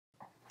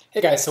Hey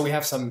guys, so we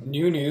have some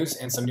new news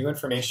and some new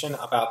information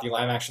about the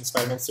live-action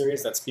Spider-Man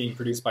series that's being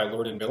produced by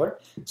Lord & Miller.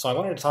 So I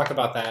wanted to talk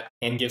about that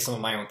and give some of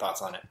my own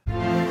thoughts on it.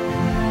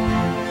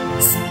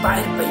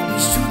 Spider baby,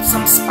 shoot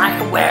some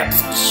spider webs.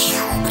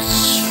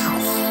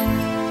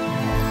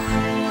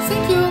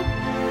 Thank you.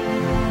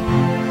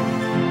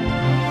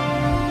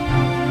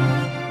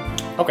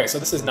 Okay, so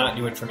this is not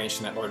new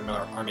information that Lord &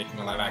 Miller are making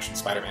a live-action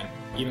Spider-Man.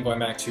 Even going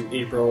back to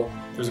April,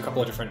 there's a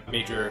couple of different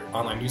major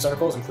online news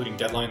articles, including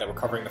Deadline, that were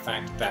covering the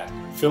fact that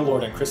Phil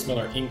Lord and Chris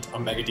Miller inked a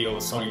mega deal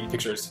with Sony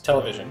Pictures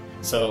Television.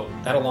 So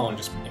that alone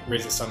just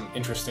raises some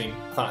interesting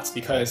thoughts,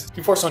 because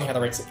before Sony had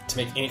the rights to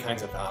make any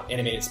kinds of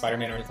animated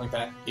Spider-Man or anything like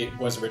that, it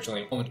was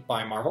originally owned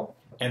by Marvel.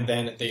 And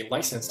then they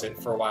licensed it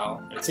for a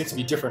while. It seems to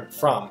be different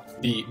from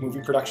the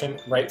movie production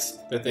rights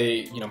that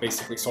they,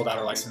 basically sold out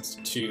or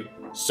licensed to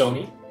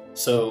Sony.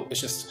 So it's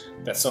just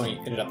that Sony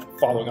ended up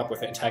following up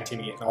with it and tag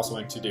teaming it and also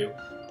wanting to do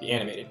the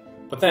animated.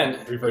 But then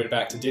it reverted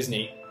back to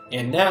Disney,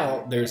 and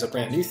now there's a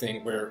brand new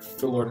thing where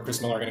Phil Lord and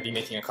Chris Miller are going to be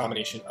making a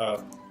combination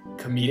of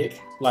comedic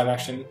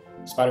live-action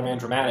Spider-Man,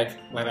 dramatic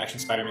live-action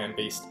Spider-Man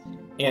based,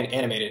 and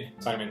animated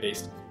Spider-Man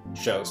based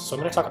shows. So I'm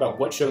going to talk about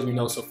what shows we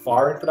know so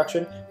far in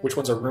production, which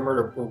ones are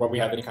rumored or what we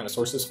have any kind of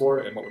sources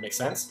for and what would make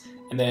sense,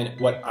 and then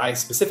what I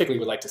specifically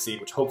would like to see,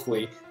 which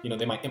hopefully,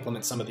 they might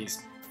implement some of these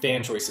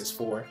fan choices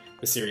for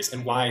the series,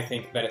 and why I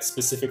think that it's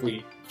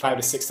specifically 5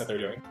 to 6 that they're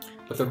doing.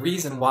 But the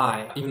reason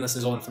why, even though this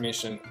is old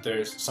information,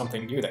 there's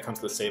something new that comes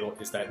to the table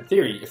is that in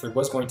theory, if there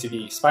was going to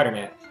be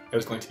Spider-Man, it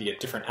was going to be a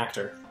different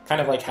actor.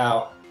 Kind of like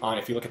how,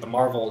 if you look at the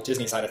Marvel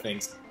Disney side of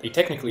things,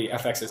 technically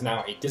FX is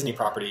now a Disney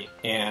property,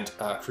 and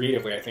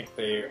creatively I think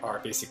they are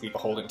basically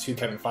beholden to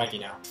Kevin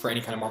Feige now for any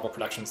kind of Marvel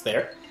productions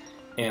there.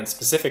 And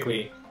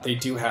specifically, they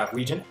do have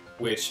Legion,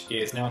 which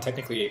is now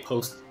technically a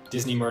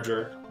post-Disney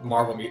merger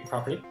Marvel mutant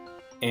property.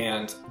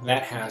 And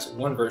that has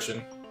one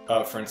version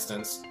of, for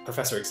instance,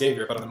 Professor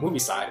Xavier, but on the movie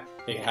side,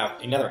 they have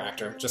another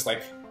actor, just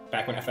like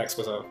back when FX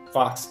was a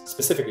Fox,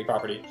 specifically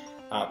property,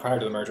 prior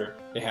to the merger,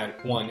 they had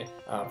one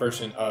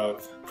version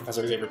of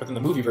Professor Xavier, but then the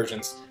movie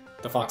versions,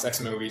 the Fox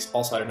X-Men movies,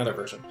 also had another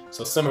version.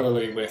 So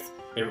similarly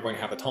they were going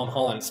to have the Tom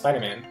Holland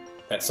Spider-Man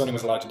that Sony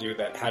was allowed to do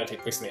that had to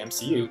take place in the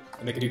MCU,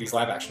 and they could do these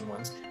live-action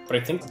ones. But I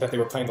think that they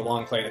were playing the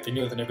long play, that they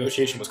knew that the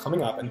negotiation was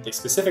coming up, and they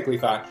specifically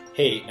thought,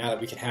 hey, now that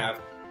we can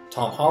have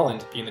Tom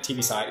Holland be in the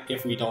TV side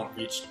if we don't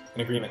reach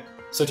an agreement.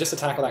 So just to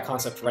tackle that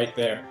concept right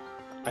there,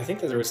 I think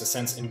that there was a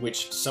sense in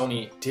which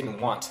Sony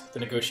didn't want the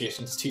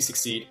negotiations to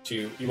succeed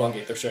to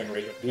elongate their sharing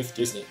arrangement with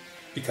Disney,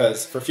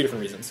 because for a few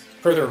different reasons.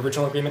 Per their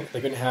original agreement, they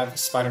couldn't have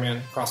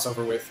Spider-Man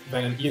crossover with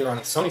Venom either on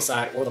the Sony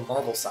side or the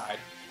Marvel side,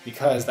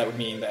 because that would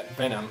mean that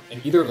Venom, in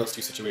either of those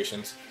two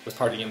situations, was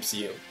part of the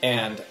MCU.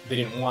 And they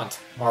didn't want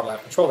Marvel to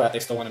have control of that. They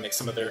still want to make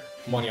some of their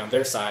money on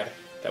their side.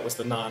 That was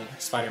the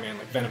non-Spider-Man,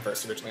 like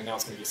Venomverse originally. Now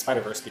it's going to be a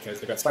Spider-Verse because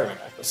they've got Spider-Man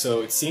back.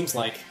 So it seems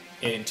like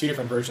in two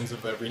different versions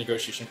of the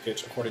renegotiation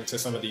pitch, according to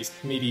some of these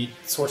maybe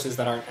sources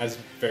that aren't as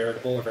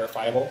veritable or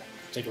verifiable,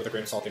 take it with a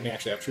grain of salt, they may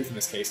actually have truth in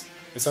this case,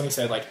 but Sony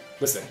said, like,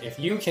 listen, if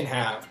you can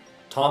have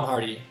Tom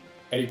Hardy,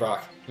 Eddie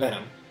Brock,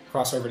 Venom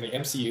cross over in the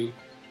MCU,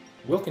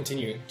 we'll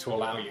continue to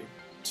allow you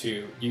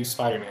to use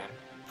Spider-Man,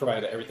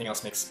 provided that everything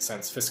else makes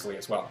sense fiscally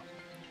as well.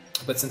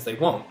 But since they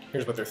won't,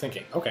 here's what they're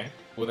thinking. Okay,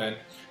 well then,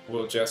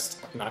 we'll just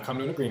not come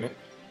to an agreement.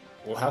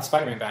 We'll have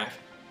Spider-Man back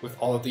with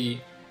all of the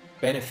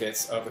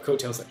benefits of the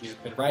coattails that he's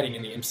been riding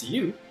in the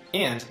MCU,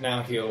 and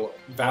now he'll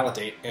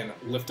validate and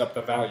lift up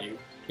the value,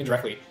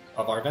 indirectly,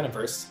 of our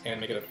Venomverse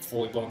and make it a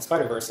fully blown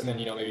Spider-Verse, and then,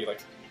 maybe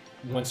like,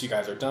 once you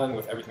guys are done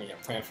with everything you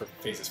have planned for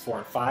phases 4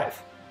 and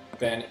 5,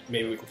 then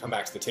maybe we can come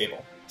back to the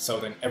table.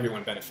 So then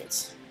everyone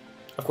benefits.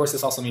 Of course,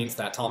 this also means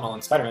that Tom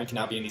Holland Spider-Man can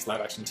now be in these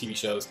live-action TV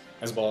shows,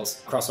 as well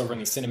as crossover in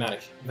the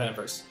cinematic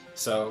Venomverse.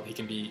 So he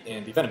can be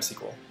in the Venom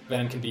sequel.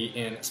 Venom can be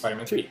in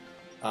Spider-Man 3.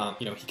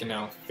 He can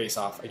now face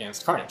off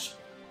against Carnage.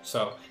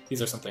 So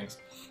these are some things.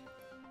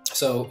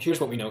 So here's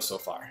what we know so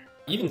far.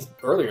 Even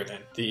earlier than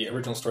the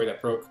original story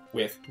that broke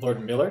with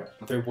Lord & Miller,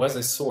 there was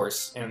a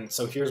source, and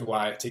so here's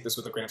why I take this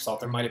with a grain of salt.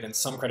 There might have been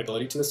some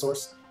credibility to the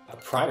source. The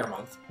prior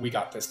month, we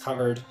got this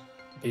covered,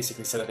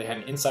 basically said that they had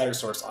an insider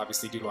source,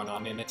 obviously due to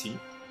anonymity.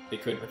 They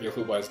couldn't reveal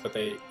who it was, but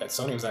that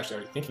Sony was actually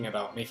already thinking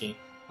about making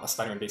a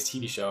Spider-Man-based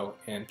TV show,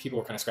 and people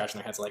were kind of scratching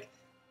their heads like,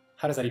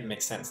 how does that even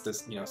make sense?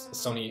 Does,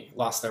 Sony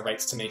lost their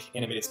rights to make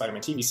animated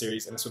Spider-Man TV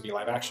series, and this would be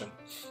live action,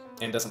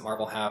 and doesn't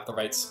Marvel have the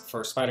rights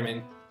for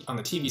Spider-Man, on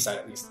the TV side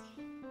at least,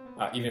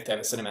 even if they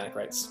have the cinematic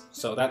rights?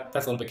 So that's a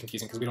little bit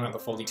confusing, because we don't have the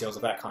full details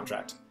of that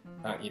contract,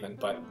 even,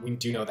 but we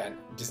do know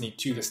that Disney,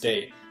 to this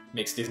day,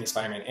 makes Disney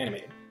Spider-Man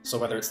animated. So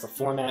whether it's the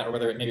format, or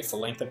whether maybe it's the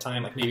length of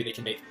time, like maybe they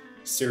can make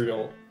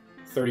serial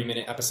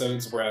 30-minute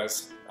episodes,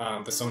 whereas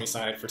the Sony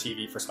side for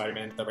TV for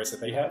Spider-Man, the rights that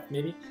they have,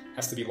 maybe,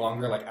 has to be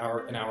longer, like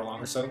an hour long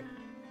or so.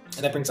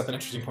 And that brings up an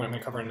interesting point I'm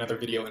going to cover in another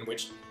video, in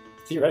which,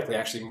 theoretically,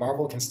 actually,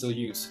 Marvel can still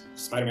use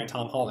Spider-Man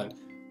Tom Holland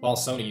while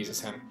Sony uses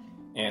him.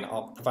 And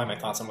I'll provide my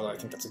thoughts on whether I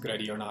think that's a good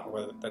idea or not, or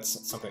whether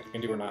that's something we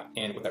can do or not,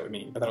 and what that would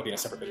mean, but that'll be in a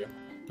separate video.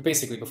 But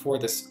basically, before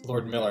this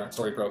Lord Miller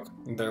story broke,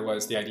 there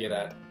was the idea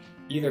that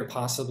either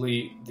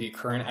possibly the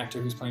current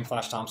actor who's playing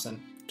Flash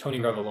Thompson, Tony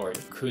Revolori,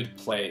 could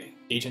play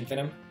Agent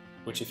Venom,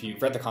 which if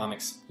you've read the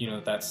comics, you know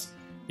that's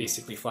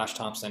basically Flash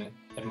Thompson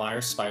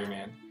admires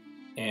Spider-Man,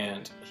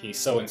 and he's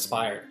so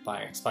inspired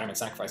by Spider-Man's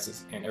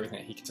sacrifices and everything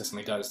that he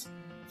consistently does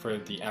for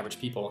the average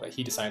people that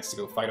he decides to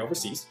go fight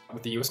overseas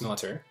with the US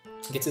military,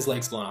 gets his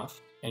legs blown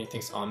off, and he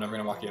thinks, oh, I'm never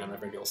going to walk again, I'm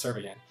never going to be able to serve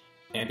again.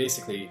 And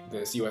basically,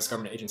 this US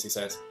government agency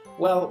says,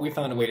 well, we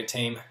found a way to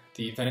tame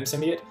the Venom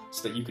symbiote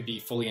so that you could be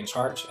fully in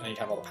charge and you'd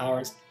have all the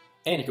powers,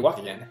 and you could walk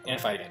again and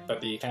fight again. But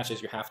the catch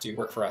is you have to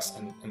work for us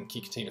and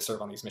continue to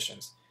serve on these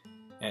missions.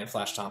 And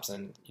Flash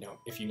Thompson, you know,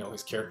 if you know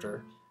his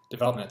character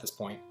development at this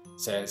point,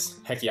 says,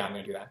 heck yeah, I'm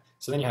going to do that.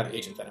 So then you have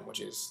Agent Venom,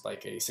 which is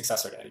like a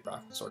successor to Eddie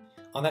Brock, sort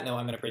of. On that note,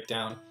 I'm going to break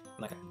down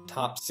in like a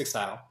top 6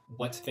 style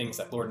what things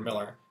that Lord and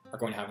Miller are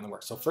going to have in the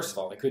works. So first of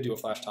all, they could do a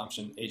Flash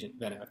Thompson Agent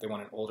Venom. If they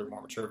want an older,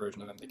 more mature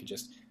version of them, they could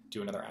just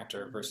do another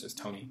actor versus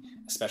Tony,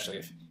 especially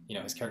if, you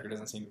know, his character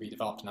doesn't seem to be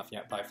developed enough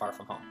yet by Far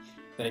From Home.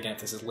 Then again, if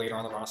this is later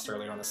on the roster,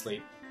 later on the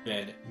slate,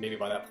 then maybe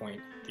by that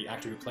point, the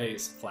actor who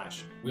plays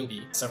Flash will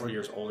be several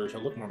years older,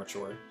 he'll look more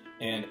mature,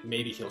 and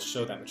maybe he'll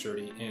show that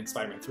maturity in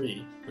Spider-Man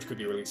 3, which could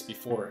be released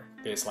before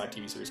this live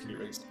TV series can be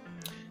released.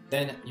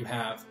 Then you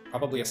have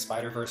probably a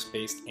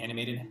Spider-Verse-based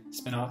animated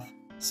spin-off,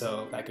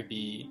 so that could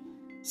be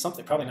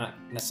something, probably not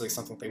necessarily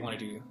something they want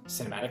to do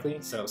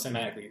cinematically. So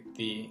cinematically,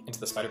 the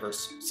Into the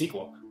Spider-Verse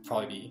sequel will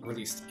probably be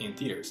released in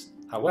theaters.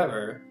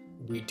 However,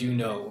 we do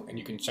know, and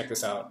you can check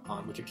this out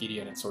on Wikipedia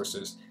and its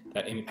sources,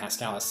 that Amy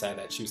Pascal has said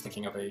that she was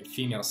thinking of a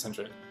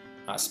female-centric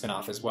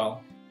spin-off as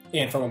well.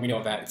 And from what we know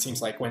of that, it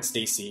seems like Gwen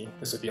Stacy,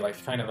 this would be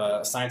like kind of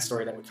a side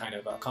story that would kind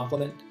of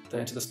complement the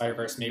Into the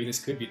Spider-Verse. Maybe this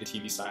could be the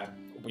TV side,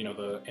 you know,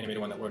 the animated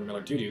one that Lord and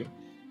Miller do.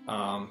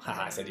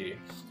 Haha, I said do.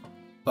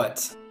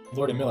 But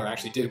Lord and Miller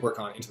actually did work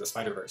on Into the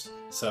Spider-Verse,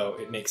 so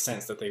it makes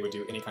sense that they would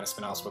do any kind of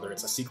spin-offs, whether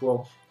it's a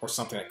sequel or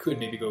something that could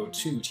maybe go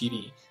to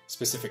TV,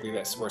 specifically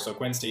this, where so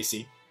Gwen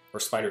Stacy, or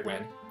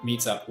Spider-Gwen,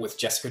 meets up with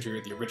Jessica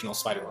Drew, the original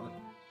Spider-Woman.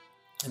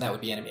 And that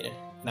would be animated,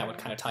 and that would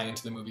kind of tie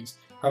into the movies,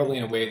 probably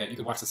in a way that you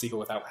could watch the sequel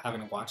without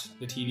having to watch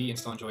the TV and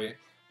still enjoy it.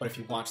 But if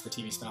you watch the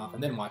TV spin-off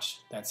and then watch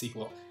that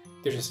sequel,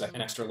 there's just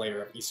an extra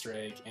layer of Easter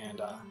egg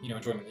and you know,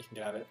 enjoyment that you can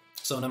get out of it.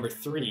 So number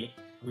 3,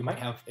 we might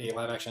have a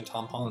live-action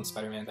Tom Holland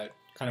Spider-Man that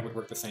kind of would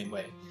work the same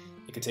way.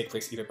 It could take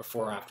place either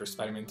before or after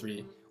Spider-Man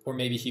 3, or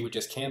maybe he would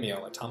just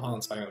cameo, like Tom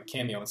Holland Spider-Man would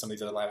cameo in some of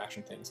these other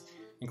live-action things,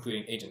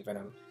 including Agent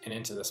Venom and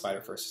Into the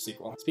Spider-Verse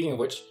sequel. Speaking of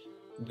which,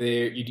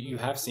 you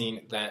have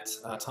seen that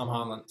Tom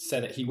Holland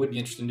said that he would be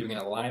interested in doing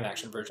a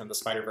live-action version of the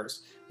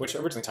Spider-Verse, which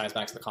originally ties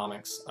back to the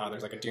comics.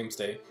 There's like a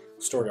Doomsday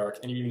story arc,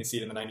 and you even see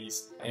it in the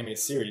 90s animated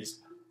series,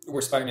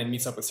 where Spider-Man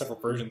meets up with several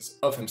versions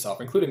of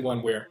himself, including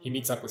one where he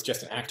meets up with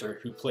just an actor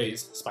who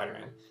plays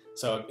Spider-Man.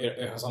 So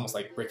it was almost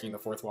like breaking the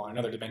fourth wall. In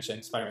another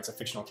dimension, Spider-Man's a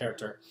fictional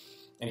character,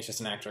 and he's just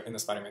an actor in the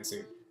Spider-Man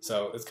suit.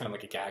 So it's kind of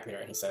like a gag there,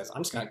 and he says,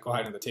 I'm just going to go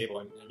hide on the table,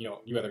 and you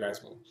know, you other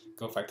guys will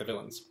go fight the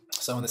villains.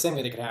 So in the same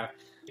way they could have,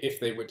 if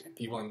they would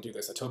be willing to do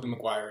this, a Tobey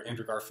Maguire,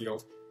 Andrew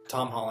Garfield,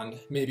 Tom Holland,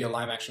 maybe a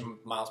live-action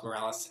Miles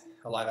Morales,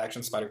 a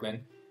live-action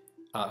Spider-Gwen,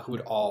 who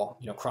would all,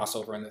 you know, cross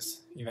over in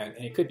this event,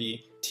 and it could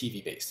be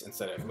TV-based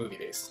instead of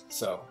movie-based.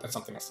 So that's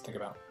something else to think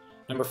about.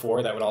 Number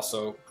 4, that would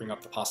also bring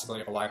up the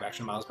possibility of a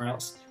live-action Miles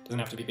Morales. It doesn't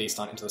have to be based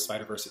on Into the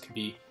Spider-Verse. It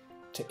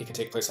could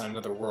take place on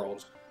another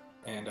world,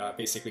 and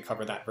basically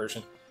cover that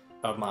version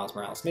of Miles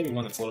Morales. Maybe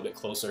one that's a little bit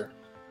closer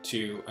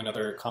to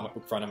another comic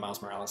book run of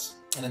Miles Morales,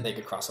 and then they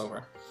could cross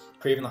over.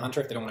 Kraven the Hunter,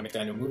 if they don't want to make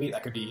that into a movie,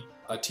 that could be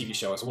a TV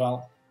show as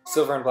well.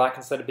 Silver and Black,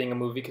 instead of being a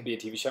movie, could be a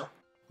TV show.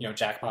 You know,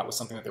 Jackpot was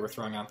something that they were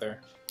throwing out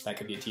there. That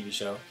could be a TV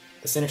show.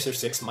 The Sinister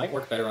Six might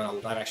work better on a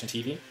live-action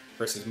TV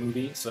versus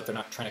movie, so that they're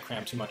not trying to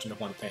cram too much into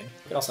one thing.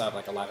 You could also have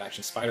like a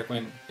live-action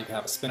Spider-Gwen. You could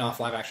have a spin-off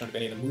live-action of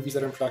any of the movies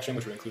that are in production,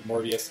 which would include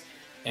Morbius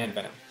and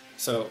Venom.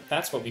 So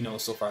that's what we know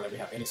so far that we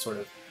have any sort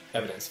of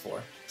evidence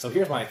for. So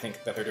here's why I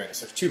think that they're doing this.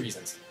 There's 2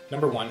 reasons.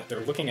 Number 1, they're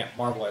looking at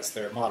Marvel as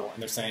their model,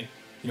 and they're saying,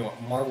 you know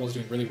what, Marvel is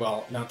doing really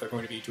well, now that they're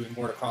going to be doing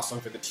more to cross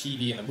over the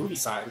TV and the movie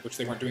side, which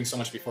they weren't doing so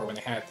much before when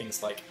they had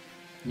things like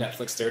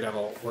Netflix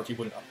Daredevil, where he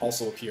wouldn't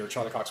also appear,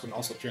 Charlie Cox wouldn't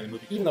also appear in the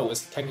movie, even though it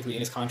was technically in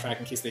his contract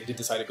in case they did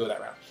decide to go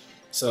that route.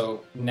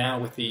 So now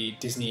with the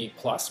Disney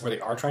Plus, where they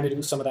are trying to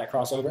do some of that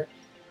crossover,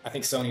 I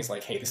think Sony's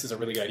like, hey, this is a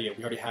really good idea.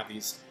 We already have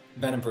these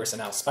Venomverse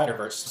and now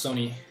Spider-Verse,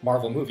 Sony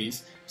Marvel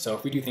movies, so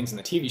if we do things in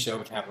the TV show,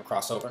 we can have them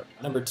cross over.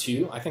 Number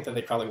 2, I think that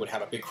they probably would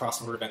have a big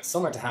crossover event,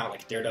 similar to how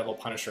like Daredevil,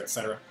 Punisher,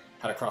 etc.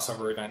 had a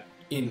crossover event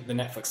in the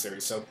Netflix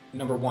series. So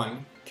number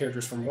 1,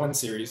 characters from one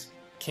series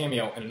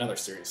cameo in another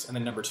series, and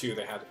then number 2,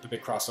 they had the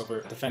big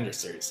crossover Defender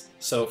series.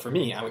 So for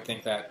me, I would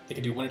think that they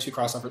could do 1 or 2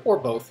 crossovers, or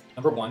both.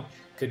 Number 1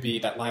 could be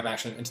that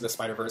live-action Into the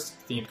Spider-Verse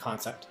themed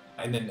concept.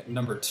 And then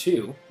number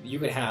 2, you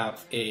could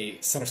have a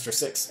Sinister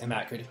Six, and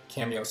that could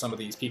cameo some of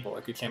these people.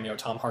 It could cameo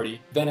Tom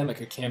Hardy, Venom, it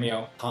could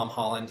cameo Tom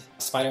Holland,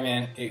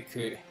 Spider-Man, it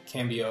could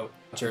cameo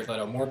Jared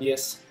Leto,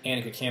 Morbius, and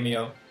it could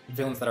cameo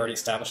villains that are already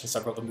established in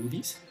several of the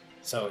movies.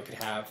 So it could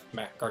have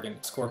Matt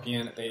Gargan,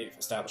 Scorpion, they've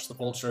established the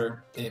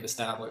Vulture, they've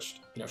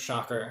established, you know,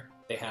 Shocker,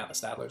 they have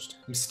established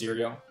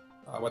Mysterio,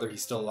 whether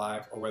he's still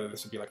alive or whether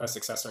this would be like a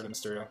successor to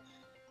Mysterio.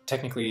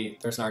 Technically,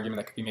 there's an argument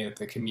that could be made that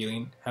the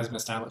chameleon has been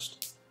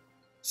established,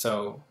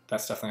 so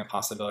that's definitely a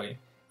possibility. And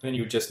then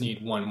you would just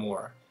need one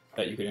more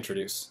that you could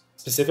introduce.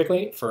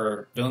 Specifically,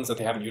 for villains that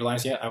they haven't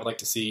utilized yet, I would like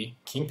to see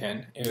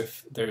Kingpin,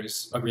 if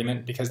there's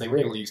agreement, because they were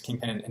able to use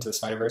Kingpin into the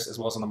Spider-Verse as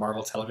well as on the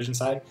Marvel television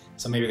side,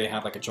 so maybe they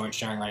have like a joint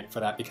sharing right for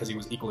that because he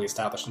was equally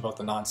established in both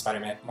the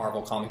non-Spider-Man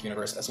Marvel comic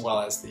universe as well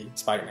as the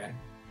Spider-Man.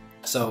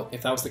 So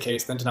if that was the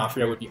case, then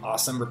D'Onofrio would be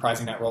awesome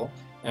reprising that role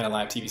in a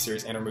live TV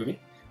series and a movie.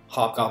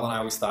 Hobgoblin, I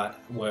always thought,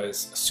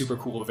 was a super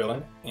cool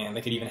villain, and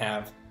they could even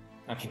have,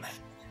 I mean,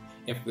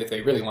 if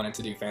they really wanted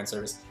to do fan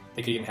service,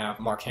 they could even have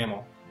Mark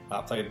Hamill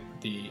play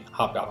the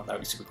Hobgoblin. That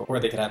would be super cool. Or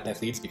they could have Ned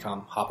Leeds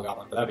become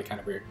Hobgoblin, but that would be kind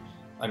of weird.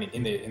 I mean,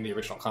 in the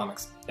original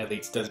comics, Ned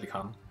Leeds does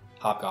become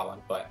Hobgoblin,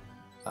 but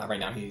right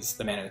now he's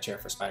the man in the chair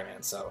for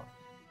Spider-Man, so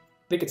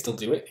they could still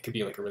do it. It could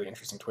be like a really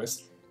interesting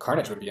twist.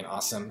 Carnage would be an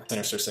awesome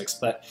Sinister Six,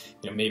 but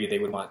maybe they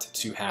would want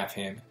to have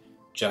him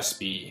just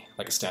be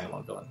like a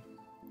standalone villain.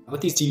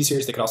 With these TV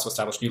series, they could also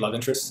establish new love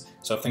interests.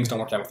 So if things don't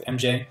work out with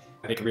MJ,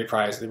 they could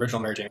reprise the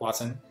original Mary Jane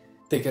Watson.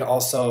 They could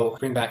also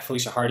bring back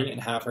Felicia Hardy and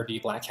have her be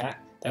Black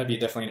Cat. That would be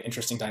definitely an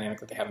interesting dynamic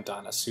that they haven't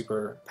done. A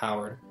super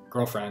powered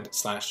girlfriend /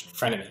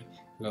 frenemy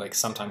who like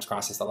sometimes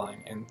crosses the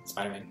line, and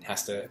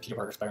Peter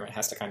Parker Spider-Man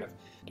has to kind of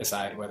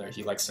decide whether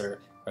he likes her,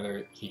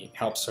 whether he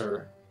helps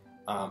her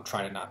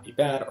try to not be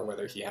bad, or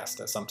whether he has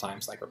to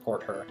sometimes like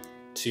report her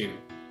to,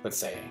 let's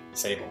say,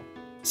 Sable.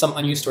 Some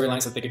unused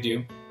storylines that they could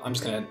do, I'm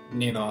just going to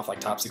name them off like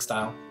Top 6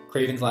 style.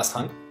 Kraven's Last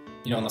Hunt,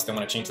 unless they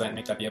want to change that and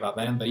make that be about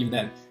Venom, but even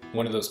then,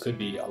 one of those could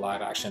be a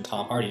live-action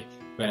Tom Hardy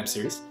Venom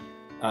series.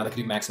 They could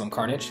do Maximum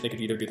Carnage. They could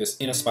either do this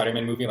in a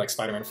Spider-Man movie like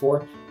Spider-Man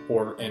 4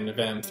 or in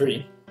Venom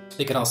 3.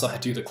 They could also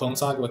do the Clone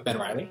Saga with Ben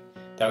Reilly.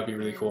 That would be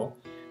really cool.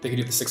 They could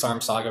do the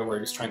Six-Arm Saga where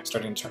he was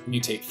starting to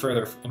mutate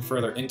further and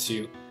further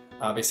into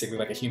basically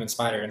like a human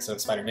spider instead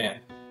of Spider-Man.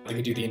 They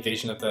could do the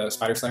Invasion of the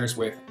Spider Slayers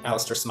with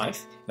Alistair Smythe.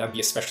 That would be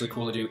especially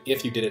cool to do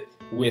if you did it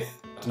with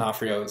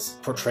D'Onofrio's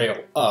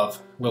portrayal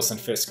of Wilson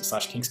Fisk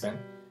 / Kingpin.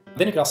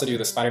 Then you could also do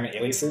the Spider-Man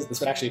aliases. This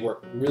would actually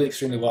work really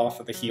extremely well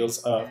for the heels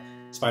of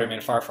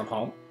Spider-Man Far From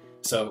Home.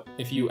 So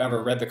if you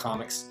ever read the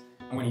comics,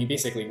 when he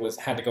basically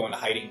had to go into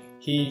hiding,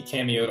 he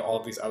cameoed all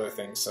of these other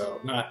things.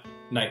 So not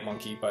Night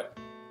Monkey, but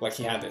like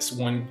he had this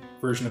one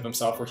version of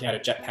himself where he had a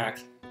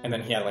jetpack, and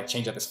then he had to like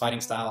change up his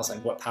fighting styles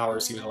and what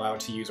powers he was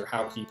allowed to use or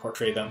how he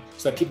portrayed them,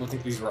 so that people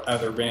think these were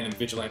other random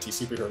vigilante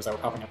superheroes that were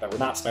popping up that were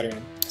not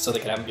Spider-Man, so they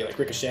could have him be like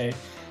Ricochet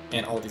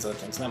and all of these other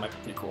things, and that might be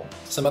pretty cool.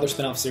 Some other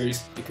spin-off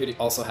series, they could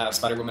also have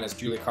Spider-Woman as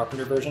Julia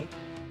Carpenter version,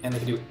 and they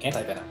could do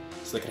Anti-Venom,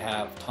 so they could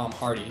have Tom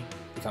Hardy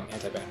become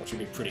Anti-Venom, which would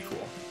be pretty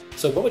cool.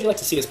 So what would you like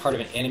to see as part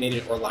of an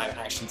animated or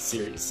live-action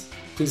series?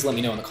 Please let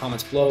me know in the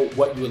comments below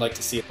what you would like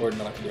to see Lord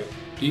Miller can do.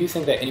 Do you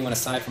think that anyone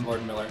aside from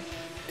Lord Miller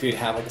could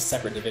have like a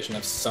separate division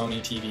of Sony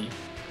TV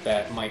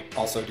that might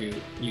also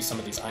use some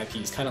of these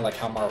IPs, kind of like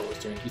how Marvel was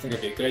doing? Do you think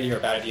it'd be a good idea or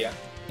a bad idea?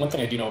 One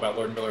thing I do know about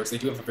Lord Miller is they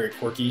do have a very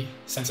quirky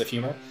sense of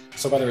humor,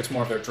 so whether it's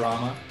more of their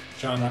drama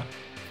genre,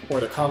 or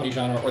their comedy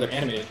genre, or their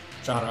animated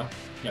genre,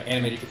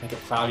 animated you could think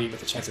of Cloudy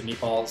with a Chance of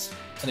Meatballs,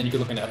 and then you could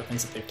look into other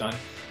things that they've done.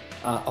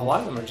 A lot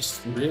of them are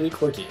just really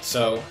quirky,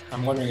 so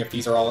I'm wondering if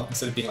these are all,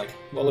 instead of being like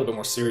a little bit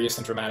more serious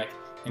and dramatic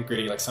and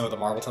gritty like some of the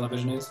Marvel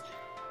television is,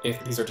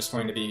 if these are just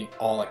going to be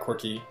all like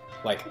quirky,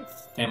 like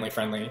family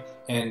friendly,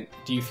 and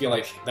do you feel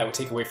like that would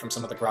take away from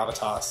some of the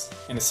gravitas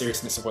and the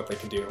seriousness of what they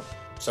can do?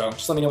 So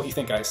just let me know what you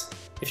think, guys.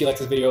 If you like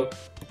this video,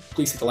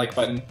 please hit the like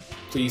button,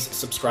 please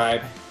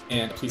subscribe,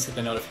 and please hit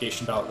the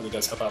notification bell. It really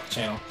does help out the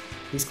channel.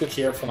 Please click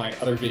here for my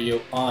other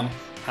video on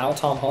how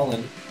Tom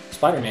Holland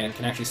Spider-Man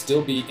can actually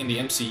still be in the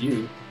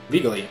MCU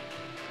legally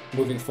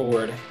moving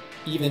forward,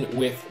 even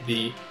with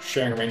the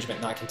sharing arrangement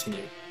not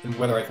continued, and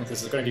whether I think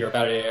this is a good idea or a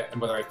bad idea,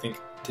 and whether I think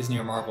Disney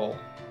or Marvel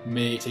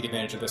may take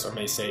advantage of this or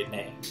may say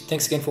nay.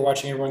 Thanks again for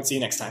watching, everyone. See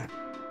you next time.